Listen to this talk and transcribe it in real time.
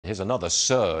Here's another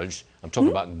surge. I'm talking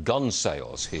about gun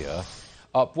sales here.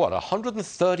 Up, what,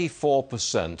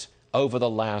 134% over the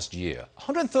last year.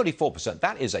 134%.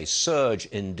 That is a surge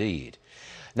indeed.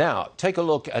 Now, take a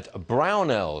look at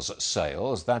Brownells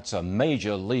sales. That's a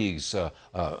major league's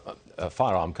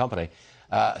firearm company.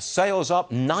 Sales up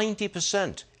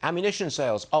 90%. Ammunition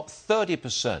sales up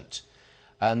 30%.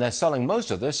 And they're selling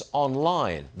most of this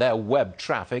online. Their web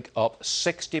traffic up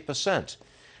 60%.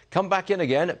 Come back in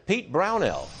again, Pete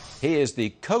Brownell. He is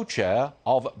the co-chair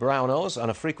of Brownells and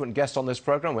a frequent guest on this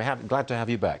program. We're glad to have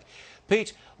you back.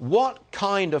 Pete, what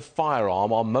kind of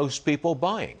firearm are most people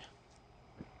buying?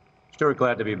 Stuart,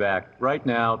 glad to be back. Right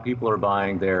now, people are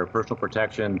buying their personal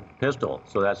protection pistol.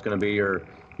 So that's going to be your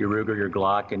Ruger, your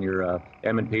Glock, and your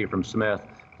M&P from Smith.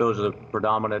 Those are the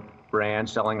predominant brands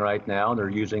selling right now. They're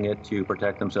using it to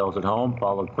protect themselves at home,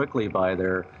 followed quickly by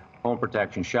their home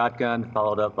protection shotgun,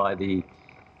 followed up by the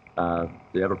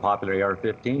ever-popular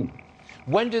AR-15.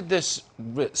 When did this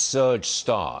surge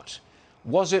start?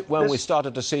 Was it when we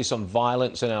started to see some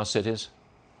violence in our cities?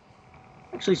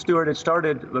 Actually, Stuart, it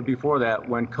started before that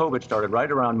when COVID started, right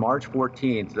around March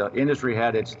 14th. The industry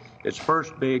had its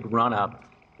first big run-up,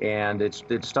 and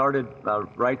it started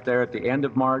right there at the end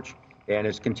of March, and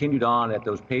it's continued on at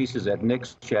those paces that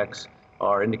NICS checks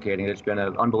are indicating. It's been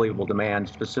an unbelievable demand,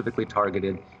 specifically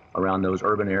targeted around those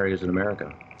urban areas in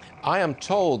America. I am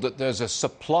told that there's a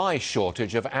supply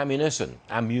shortage of ammunition.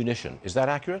 Is that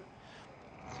accurate?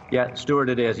 Yeah, Stuart,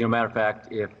 it is. Matter of fact,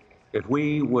 if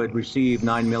we would receive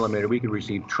 9mm, we could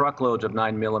receive truckloads of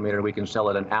 9mm. We can sell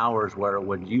it in hours where it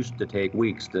would used to take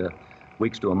weeks to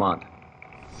a month.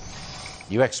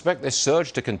 You expect this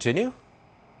surge to continue?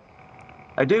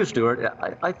 I do, Stuart.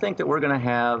 I think that we're going to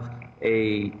have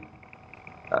events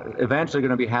are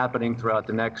going to be happening throughout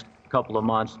the next couple of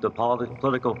months. The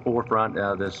political forefront,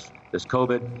 this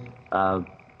COVID,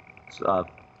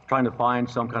 trying to find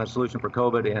some kind of solution for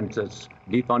COVID, and this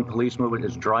defund police movement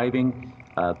is driving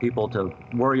people to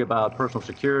worry about personal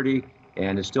security,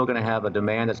 and it's still going to have a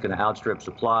demand that's going to outstrip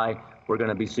supply. We're going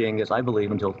to be seeing this, I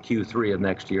believe, until Q3 of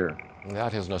next year.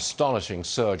 That is an astonishing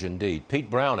surge indeed. Pete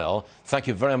Brownell, thank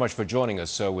you very much for joining us,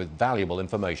 sir, with valuable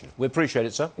information. We appreciate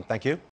it, sir. Thank you.